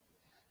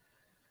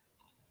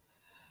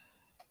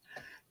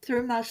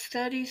through my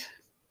studies,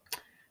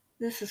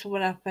 this is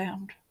what I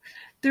found.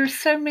 There's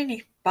so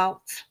many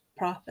false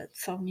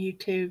prophets on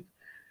YouTube.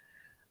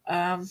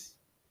 Um,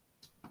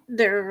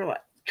 they're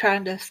like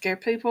trying to scare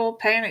people,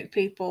 panic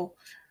people,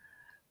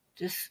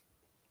 just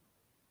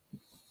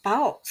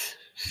false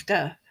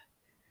stuff.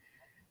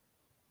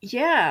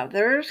 Yeah,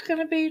 there's going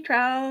to be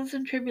trials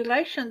and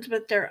tribulations,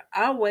 but there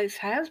always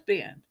has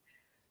been.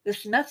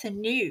 There's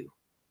nothing new.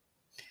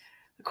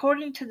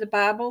 According to the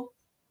Bible,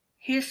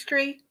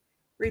 history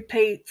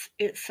repeats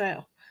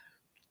itself.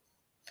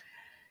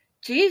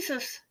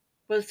 Jesus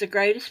was the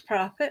greatest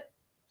prophet.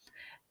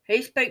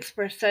 He speaks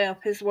for himself.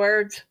 His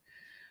words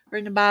are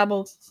in the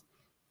Bible,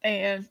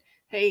 and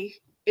he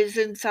is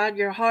inside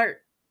your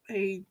heart.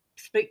 He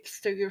speaks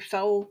to your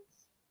soul.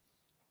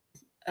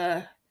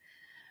 Uh,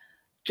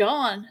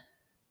 John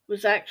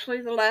was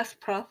actually the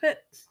last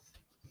prophet.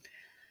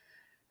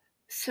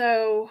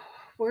 So,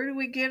 where do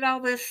we get uh,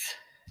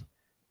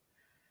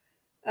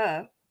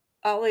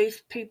 all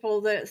these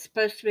people that's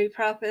supposed to be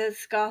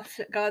prophets? God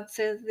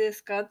says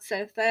this, God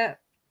says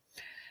that.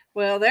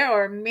 Well, there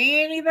are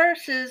many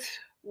verses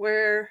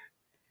where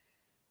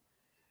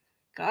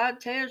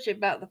God tells you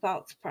about the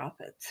false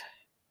prophets.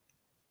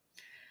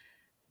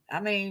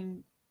 I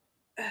mean,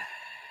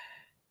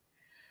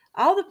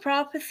 all the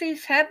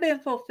prophecies have been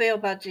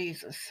fulfilled by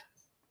Jesus.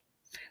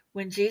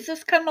 When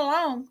Jesus come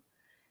along,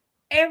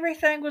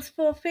 everything was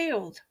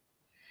fulfilled.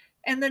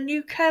 And the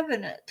new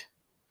covenant,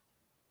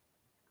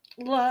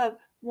 love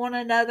one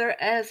another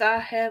as I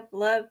have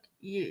loved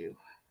you.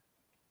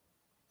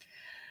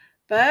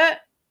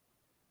 But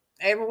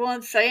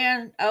everyone's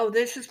saying, oh,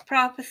 this is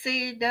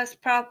prophecy, that's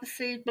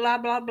prophecy, blah,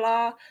 blah,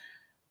 blah.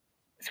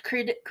 It's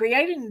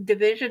creating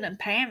division and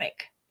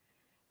panic.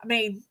 I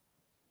mean,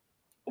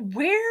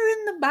 where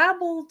in the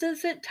Bible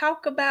does it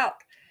talk about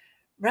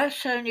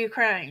Russia and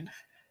Ukraine?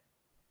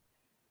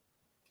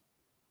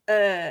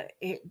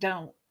 It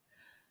don't.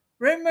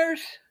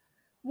 Rumors,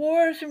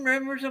 wars and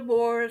rumors of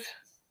wars.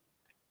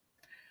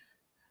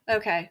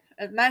 Okay,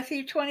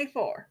 Matthew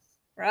 24,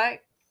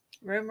 right?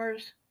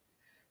 Rumors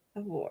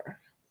of war.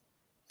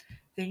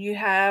 Then you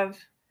have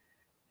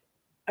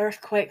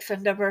earthquakes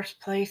in diverse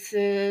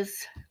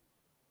places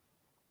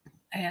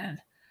and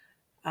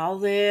all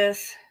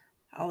this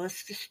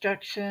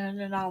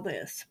destruction and all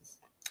this.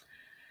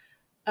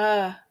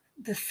 Uh,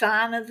 the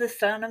sign of the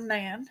Son of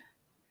Man.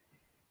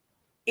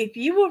 If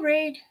you will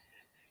read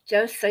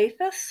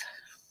Josephus,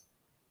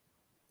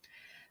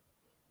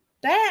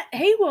 that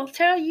he will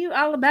tell you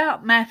all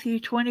about Matthew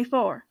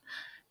 24.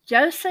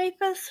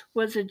 Josephus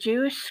was a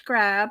Jewish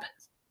scribe.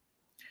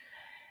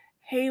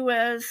 He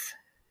was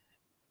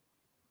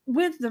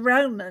with the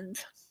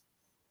Romans.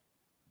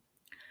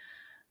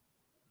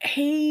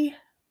 He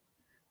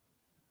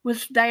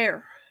was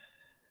there.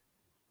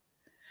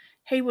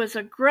 He was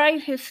a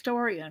great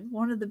historian,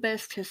 one of the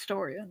best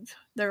historians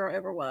there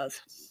ever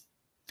was.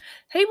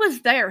 He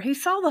was there. He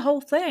saw the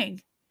whole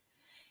thing.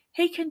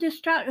 He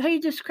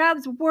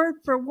describes word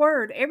for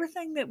word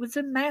everything that was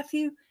in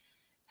Matthew.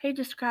 He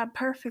described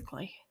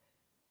perfectly.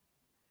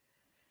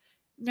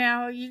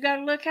 Now you got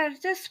to look at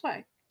it this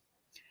way.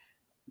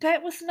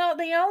 That was not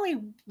the only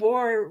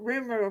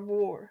rumor of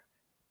war.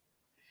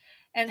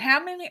 And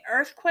how many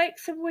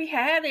earthquakes have we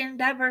had in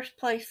diverse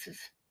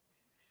places?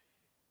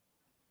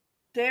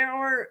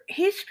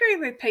 History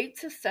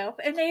repeats itself,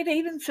 and it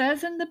even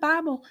says in the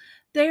Bible,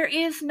 there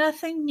is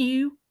nothing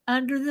new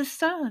under the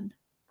sun.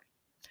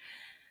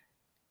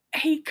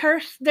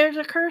 There's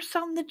a curse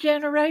on the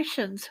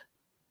generations.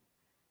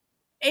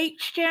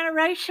 Each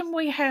generation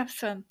we have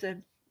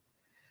something.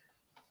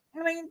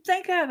 I mean,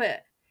 think of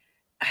it.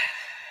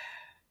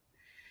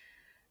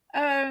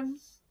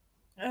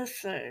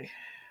 Let's see.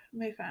 Let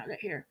me find it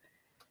here.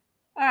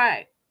 All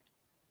right.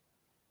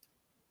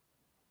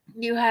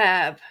 You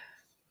have,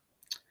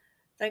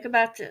 think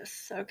about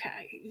this.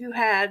 Okay. You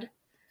had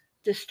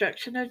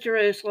destruction of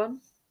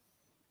Jerusalem,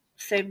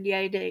 70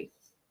 AD.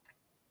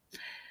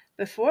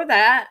 Before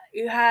that,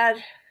 you had,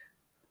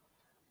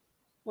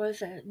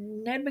 was it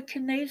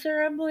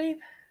Nebuchadnezzar, I believe?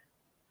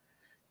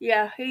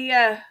 Yeah,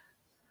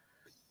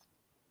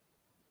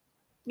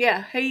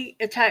 he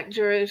attacked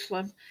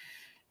Jerusalem,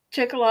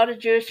 took a lot of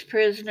Jewish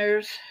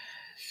prisoners,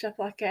 stuff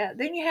like that.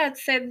 Then you had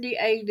 70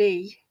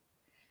 AD,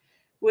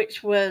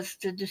 which was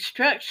the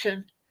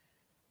destruction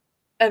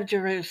of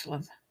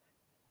Jerusalem.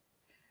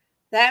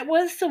 That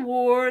was the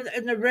war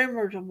and the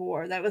rumors of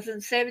war. That was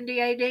in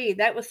 70 AD.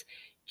 That was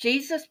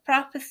Jesus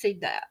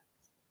prophesied that.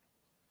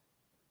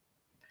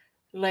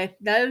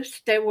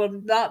 There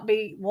will not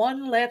be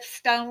one left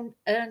stone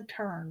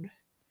unturned.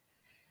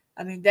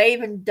 I mean, they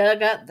even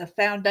dug up the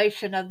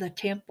foundation of the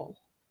temple.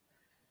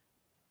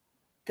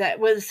 That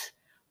was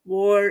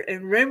war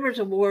and rumors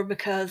of war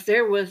because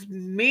there was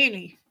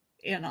many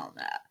in on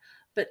that.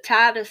 But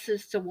Titus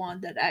is the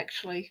one that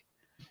actually,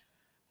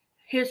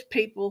 his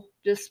people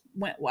just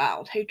went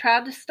wild. He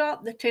tried to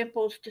stop the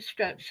temple's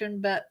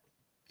destruction, but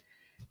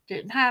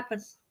didn't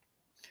happen.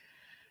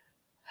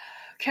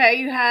 Okay,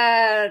 you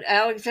had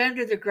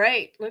Alexander the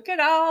Great. Look at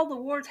all the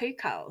wars he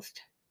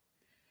caused.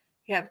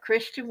 You have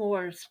Christian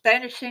wars,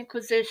 Spanish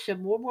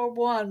Inquisition, World War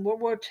One,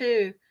 World War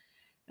Two.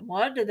 And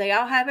what do they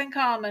all have in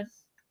common?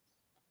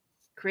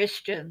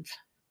 Christians.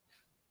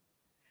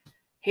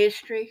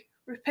 History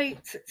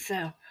repeats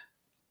itself.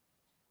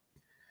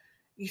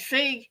 You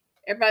see,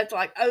 everybody's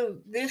like, oh,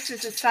 this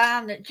is a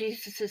sign that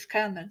Jesus is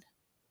coming.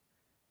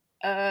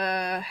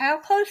 How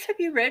close have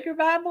you read your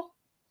Bible?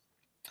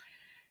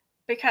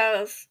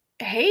 Because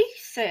he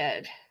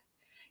said,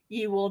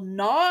 you will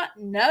not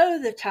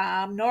know the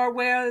time, nor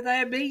will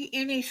there be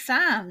any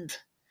signs.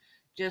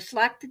 Just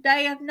like the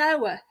day of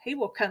Noah, he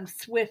will come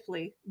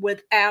swiftly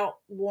without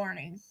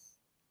warning.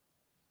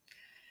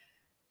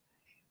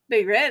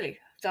 Be ready.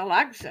 That's all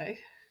I can say.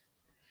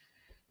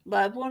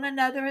 Love one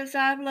another as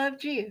I've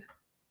loved you.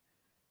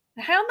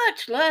 How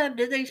much love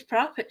do these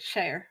prophets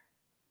share?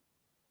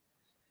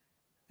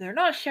 They're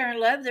not sharing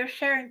love, they're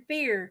sharing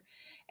fear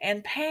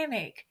and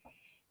panic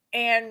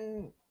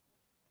and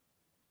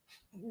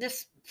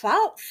this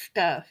false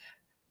stuff.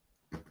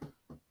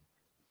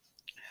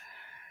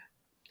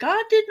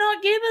 God did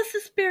not give us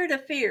a spirit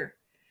of fear,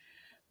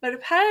 but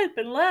of hope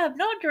and love,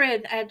 not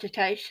dread and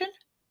agitation.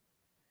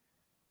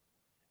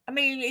 I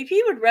mean, if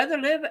you would rather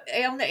live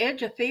on the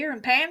edge of fear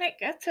and panic,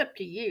 that's up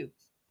to you.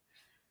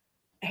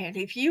 And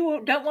if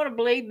you don't want to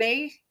believe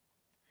me,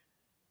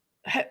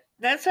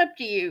 that's up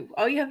to you.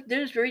 All you have to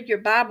do is read your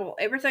Bible.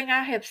 Everything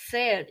I have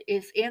said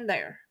is in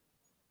there.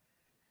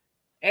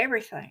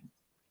 Everything.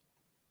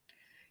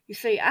 You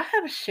see, I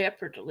have a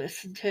shepherd to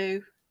listen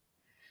to.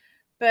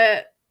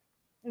 But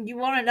you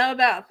want to know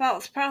about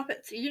false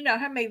prophets? You know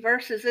how many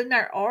verses in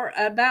there are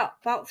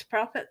about false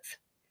prophets?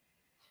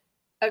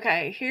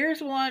 Okay,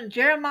 here's one,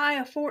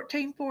 Jeremiah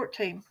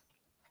 14:14.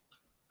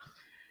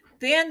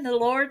 Then the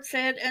Lord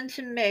said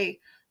unto me,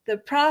 the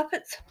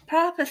prophets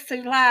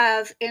prophesy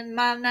lies in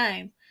my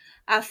name.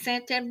 I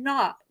sent them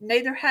not,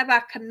 neither have I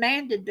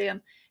commanded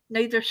them,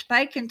 neither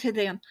spoken to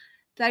them.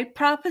 They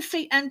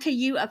prophesy unto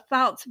you a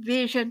false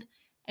vision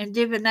and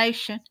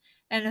divination,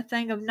 and a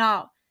thing of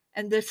naught,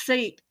 and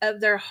deceit of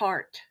their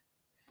heart.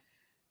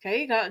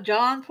 Okay, you got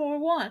John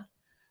 4:1.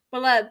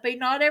 Beloved, believe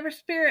not every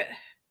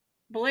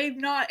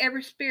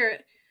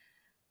spirit.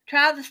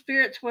 Try the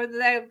spirits whether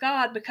they of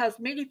God, because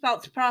many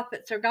false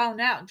prophets are gone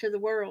out into the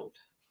world.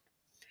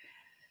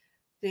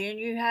 Then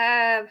you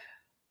have,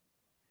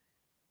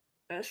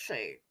 let's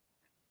see,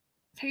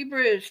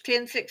 Hebrews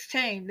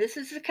 10:16. This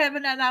is the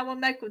covenant I will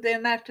make with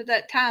them after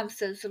that time,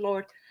 says the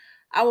Lord.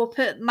 I will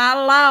put my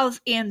laws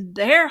in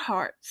their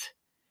hearts,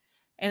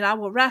 and I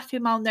will write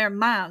them on their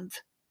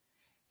minds.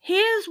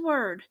 His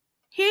word's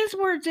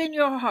in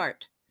your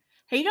heart.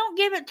 He don't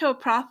give it to a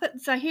prophet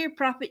and say, here,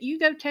 prophet, you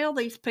go tell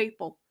these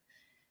people.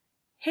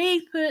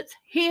 He puts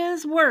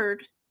his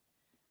word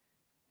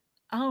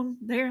on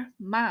their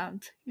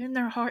minds, in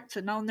their hearts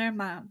and on their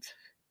minds.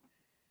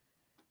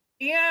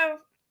 You know,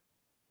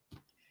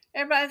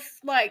 everybody's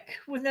like,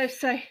 when they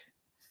say,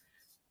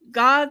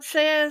 God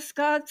says,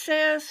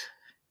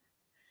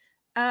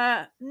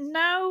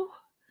 no,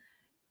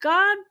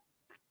 God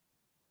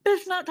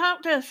does not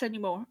talk to us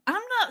anymore.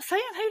 I'm not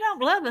saying he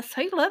don't love us.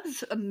 He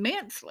loves us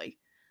immensely.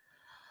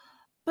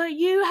 But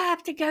you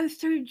have to go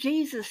through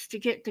Jesus to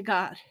get to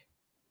God.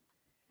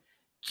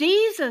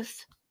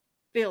 Jesus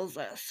fills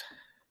us.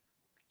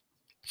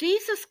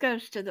 Jesus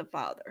goes to the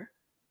Father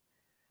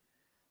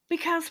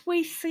because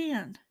we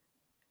sin.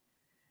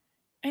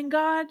 And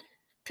God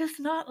does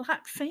not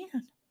like sin.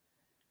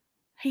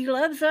 He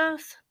loves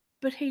us,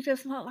 but he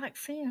does not like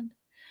sin.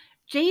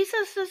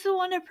 Jesus is the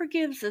one that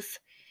forgives us.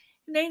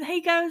 And then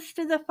he goes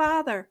to the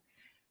Father.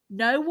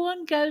 No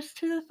one goes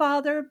to the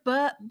Father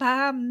but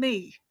by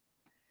me.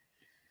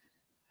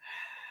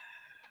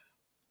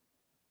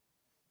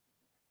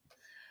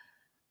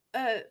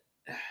 I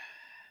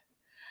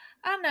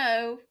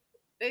know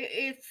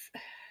it's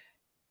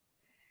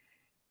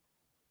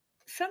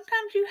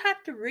sometimes you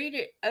have to read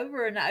it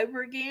over and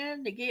over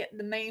again to get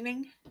the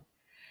meaning.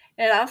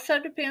 It also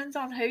depends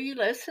on who you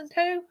listen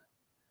to.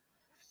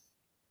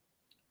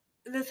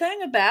 The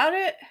thing about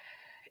it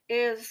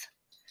is,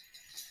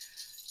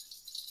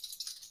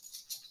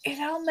 it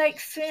all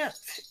makes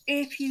sense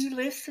if you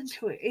listen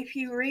to it, if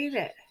you read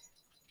it.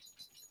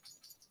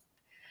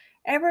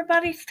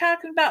 Everybody's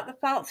talking about the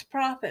false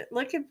prophet,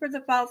 looking for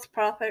the false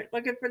prophet,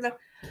 looking for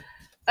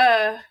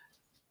the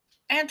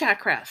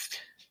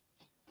Antichrist.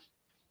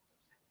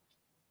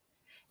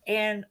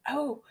 And,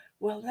 oh,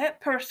 well,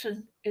 that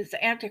person is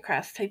the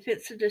Antichrist. He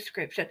fits the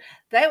description.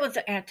 That was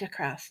the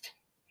Antichrist.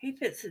 He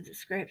fits the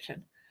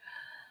description.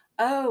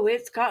 Oh,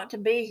 it's got to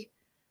be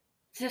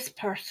this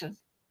person.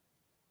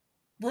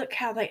 Look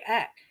how they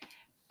act.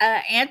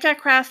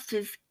 Antichrist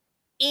is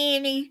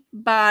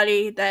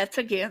anybody that's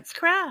against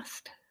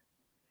Christ.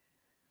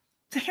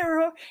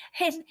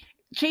 And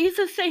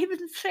Jesus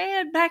even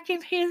said back in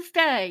his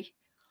day,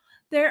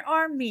 there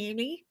are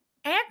many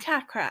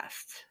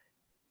antichrists.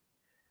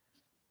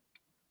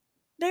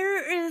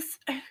 There is,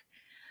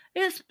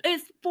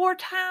 it's 4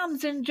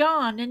 times in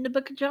John, in the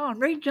book of John.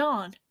 Read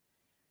John.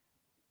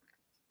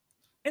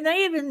 And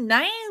they even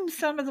name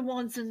some of the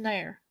ones in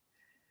there.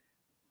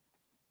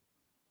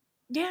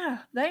 Yeah,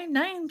 they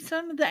named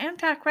some of the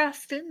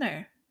Antichrist in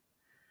there.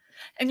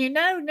 And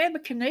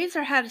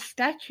Nebuchadnezzar had a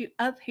statue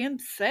of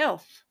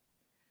himself,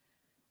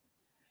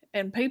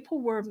 and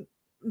people were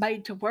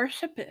made to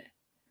worship it.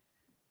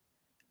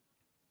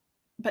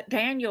 But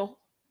Daniel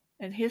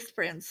and his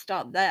friends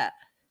stopped that.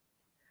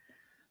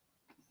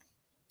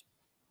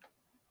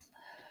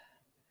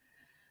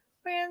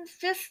 Friends,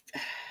 just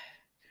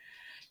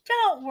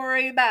don't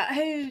worry about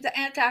who the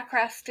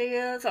Antichrist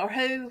is or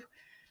who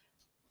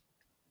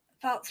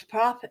false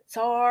prophets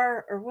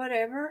are or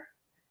whatever.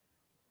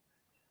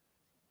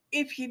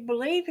 If you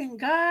believe in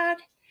God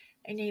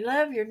and you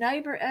love your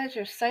neighbor as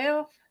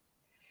yourself,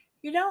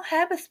 you don't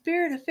have a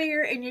spirit of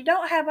fear and you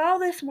don't have all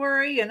this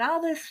worry and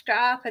all this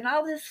strife and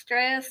all this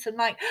stress and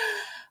like,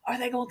 are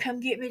they going to come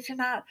get me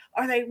tonight?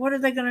 What are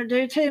they going to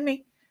do to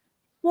me?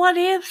 What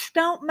ifs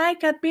don't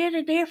make a bit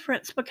of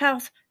difference,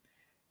 because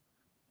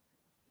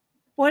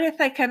what if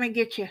they come and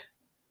get you?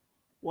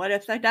 What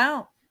if they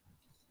don't?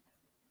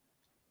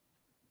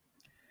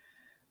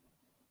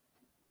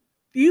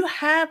 You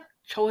have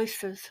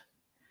choices.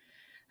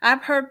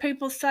 I've heard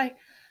people say,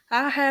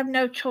 I have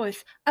no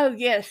choice. Oh,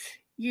 yes,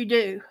 you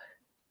do.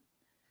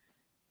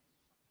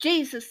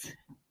 Jesus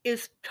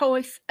is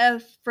choice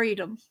of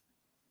freedom.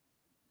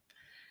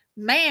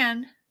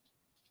 Man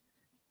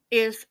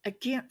is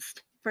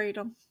against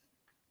freedom.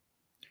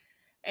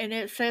 And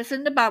it says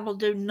in the Bible,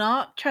 do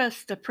not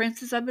trust the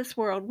princes of this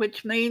world,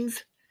 which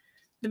means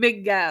the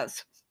big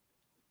guys.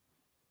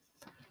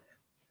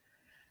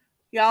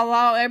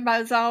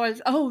 Everybody's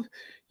always, oh,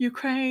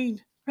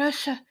 Ukraine,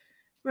 Russia,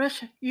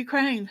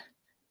 Ukraine.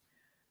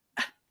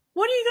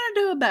 What are you going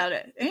to do about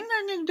it? Ain't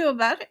nothing to do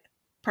about it.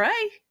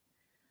 Pray.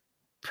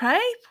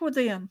 Pray for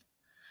them.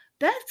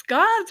 That's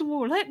God's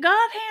war. Let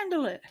God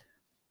handle it.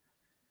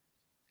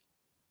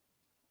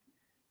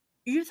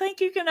 You think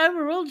you can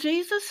overrule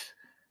Jesus?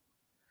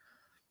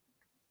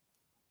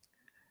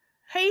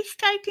 He's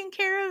taking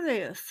care of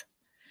this.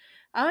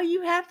 All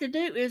you have to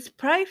do is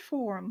pray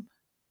for them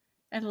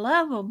and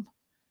love them.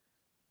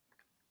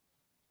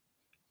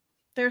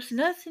 There's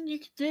nothing you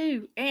can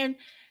do. And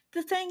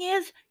the thing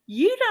is,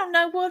 you don't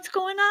know what's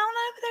going on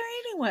over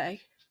there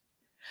anyway.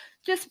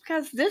 Just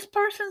because this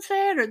person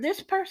said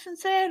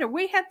or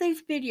we have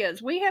these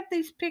videos, we have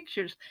these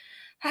pictures.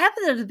 Half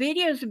of those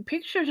videos and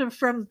pictures are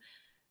from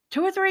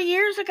 2 or 3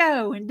 years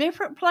ago in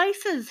different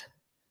places.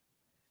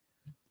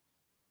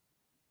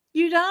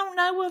 You don't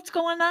know what's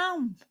going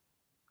on.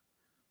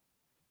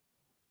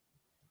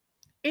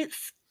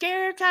 It's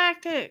scare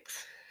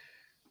tactics.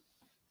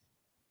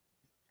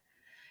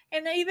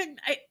 And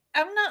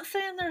I'm not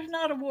saying there's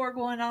not a war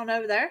going on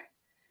over there,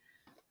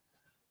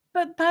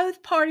 but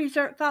both parties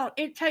are at fault.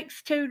 It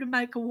takes two to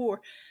make a war.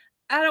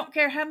 I don't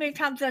care how many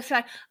times they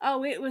say,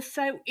 oh, it was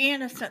so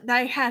innocent.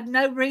 They had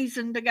no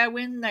reason to go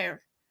in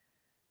there.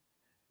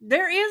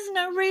 There is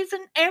no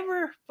reason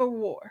ever for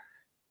war.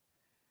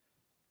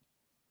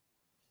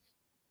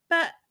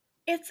 But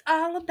it's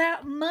all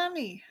about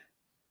money.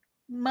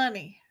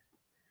 Money.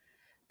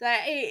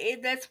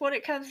 That's what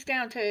it comes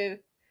down to.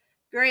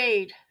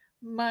 Greed.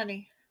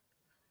 Money.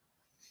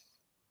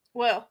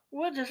 Well,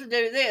 we'll just do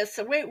this.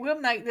 So we'll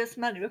make this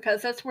money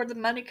because that's where the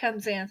money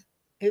comes in,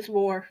 is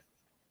war.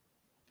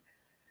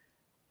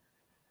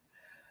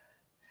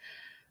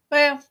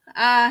 Well,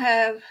 I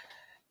have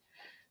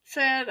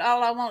said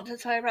all I want to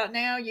say right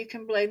now. You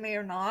can believe me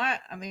or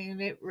not. I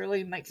mean, it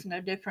really makes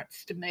no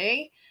difference to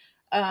me.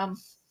 Um,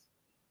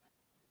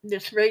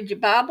 just read your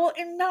Bible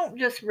and don't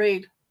just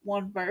read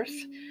one verse.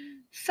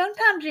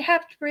 Sometimes you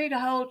have to read a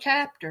whole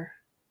chapter.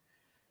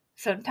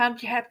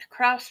 Sometimes you have to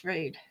cross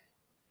read.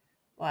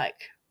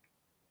 Like,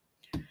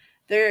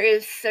 there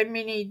is so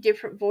many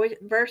different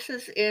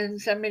verses in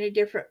so many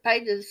different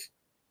pages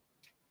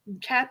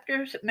and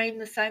chapters that mean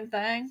the same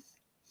thing.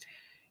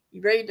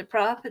 You read the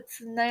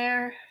prophets in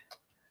there.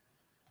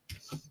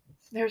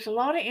 There's a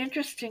lot of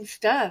interesting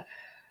stuff.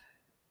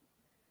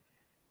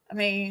 I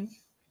mean,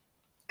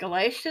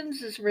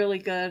 Galatians is really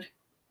good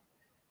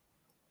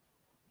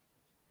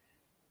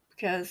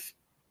because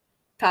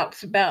it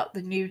talks about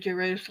the New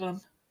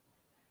Jerusalem.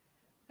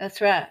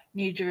 That's right,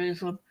 New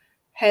Jerusalem.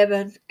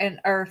 Heaven and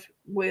earth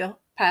will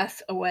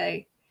pass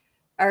away.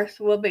 Earth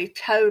will be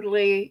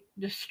totally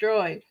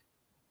destroyed.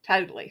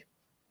 Totally.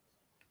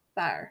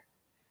 Fire.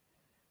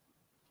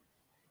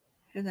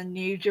 And the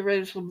New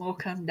Jerusalem will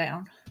come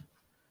down.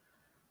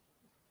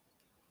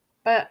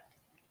 But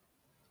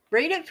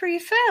read it for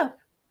yourself.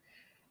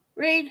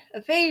 Read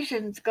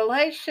Ephesians,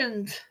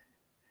 Galatians.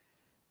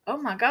 Oh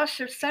my gosh,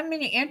 there's so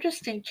many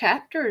interesting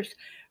chapters.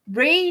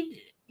 Read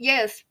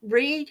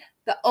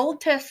the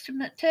Old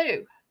Testament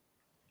too.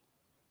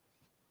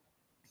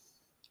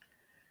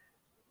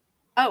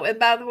 Oh, and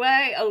by the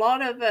way, a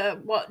lot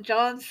of what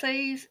John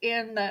sees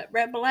in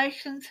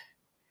Revelations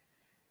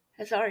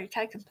has already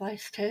taken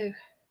place too.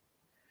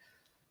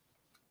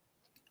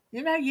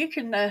 You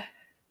can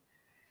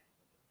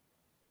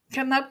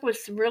come up with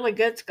some really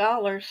good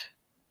scholars.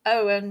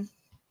 Oh, and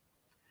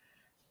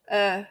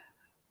I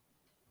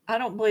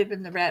don't believe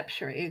in the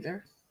rapture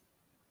either,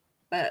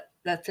 but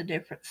that's a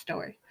different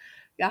story.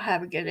 Y'all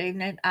have a good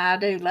evening. I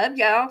do love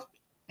y'all,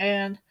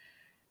 and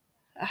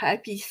I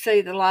hope you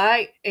see the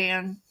light.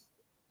 And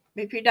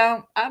if you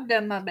don't, I've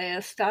done my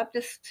best. I've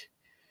just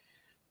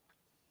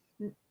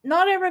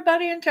not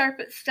everybody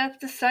interprets stuff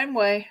the same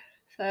way,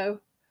 so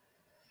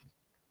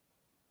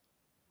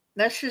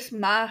that's just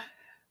my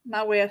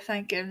way of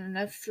thinking, and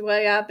that's the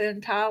way I've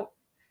been taught,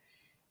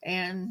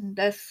 and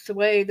that's the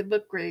way the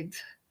book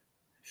reads.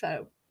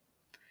 So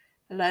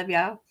I love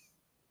y'all.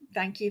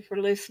 Thank you for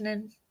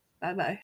listening. Bye bye.